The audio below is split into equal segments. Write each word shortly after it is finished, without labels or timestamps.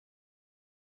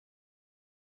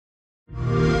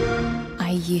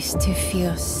used to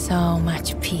feel so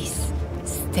much peace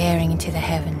staring into the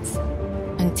heavens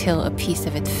until a piece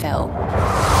of it fell.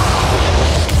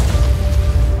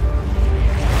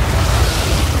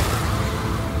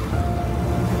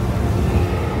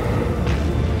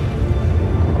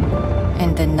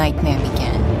 And the nightmare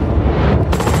began.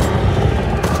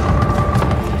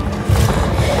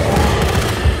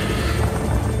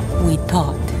 We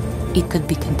thought it could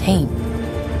be contained,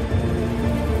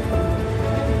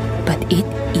 but it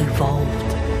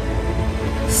evolved.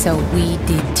 So we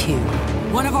did too.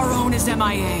 One of our own is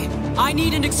MIA. I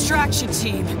need an extraction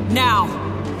team, now!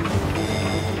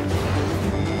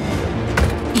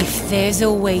 If there's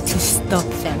a way to stop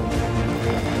them,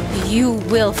 you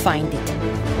will find it.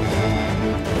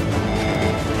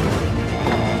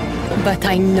 But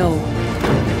I know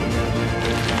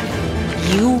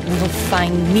you will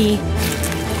find me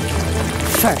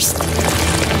first.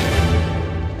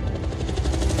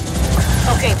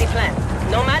 Okay, the plan.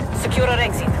 Nomad, secure our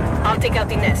exit. I'll take out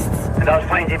the nests. And I'll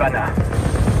find Hibana.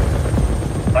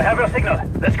 I have your signal.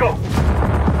 Let's go.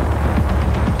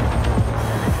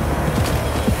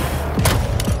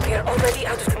 We're already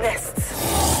out of the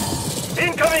nests.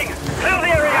 Incoming! Clear the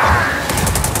area!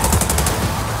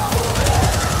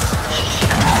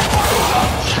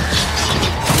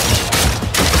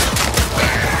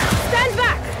 Stand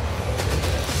back!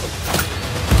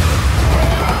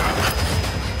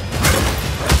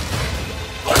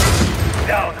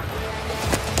 Down.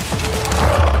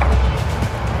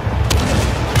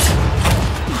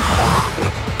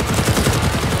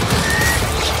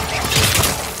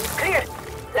 Clear!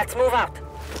 Let's move out.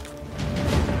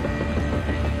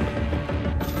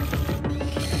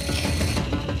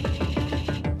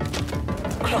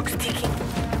 Clock's ticking.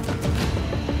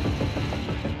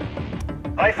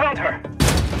 I found her.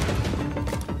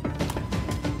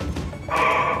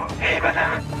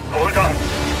 Hibana, hold on.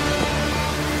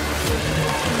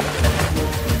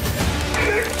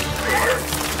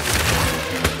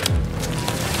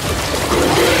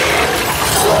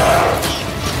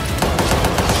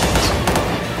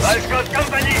 I've got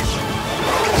company.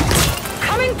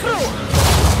 Coming through!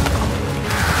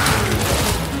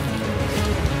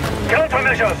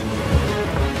 Countermeasures.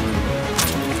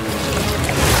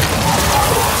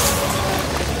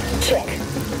 Check.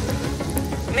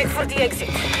 Make for the exit.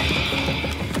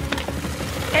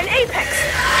 An apex!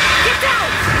 Get down!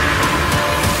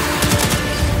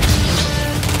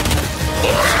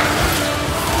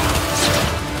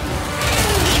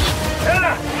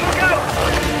 Ella, look out!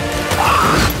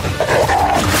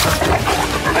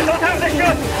 I don't have the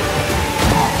shot!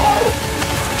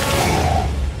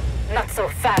 Not so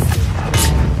fast.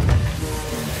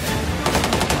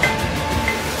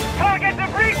 Target the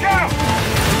breacher!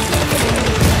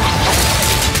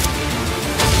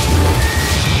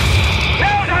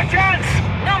 Now's our chance!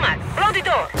 Nomad, blow the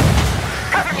door!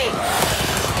 Cover me!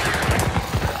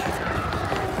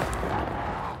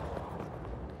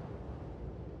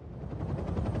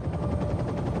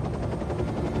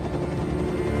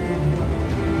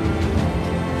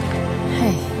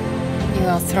 Hey, you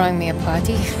all throwing me a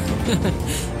party?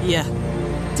 Yeah.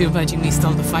 Too bad you missed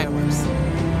all the fireworks.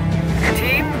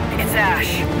 Team, it's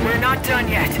Ash. We're not done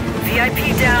yet.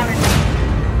 VIP down.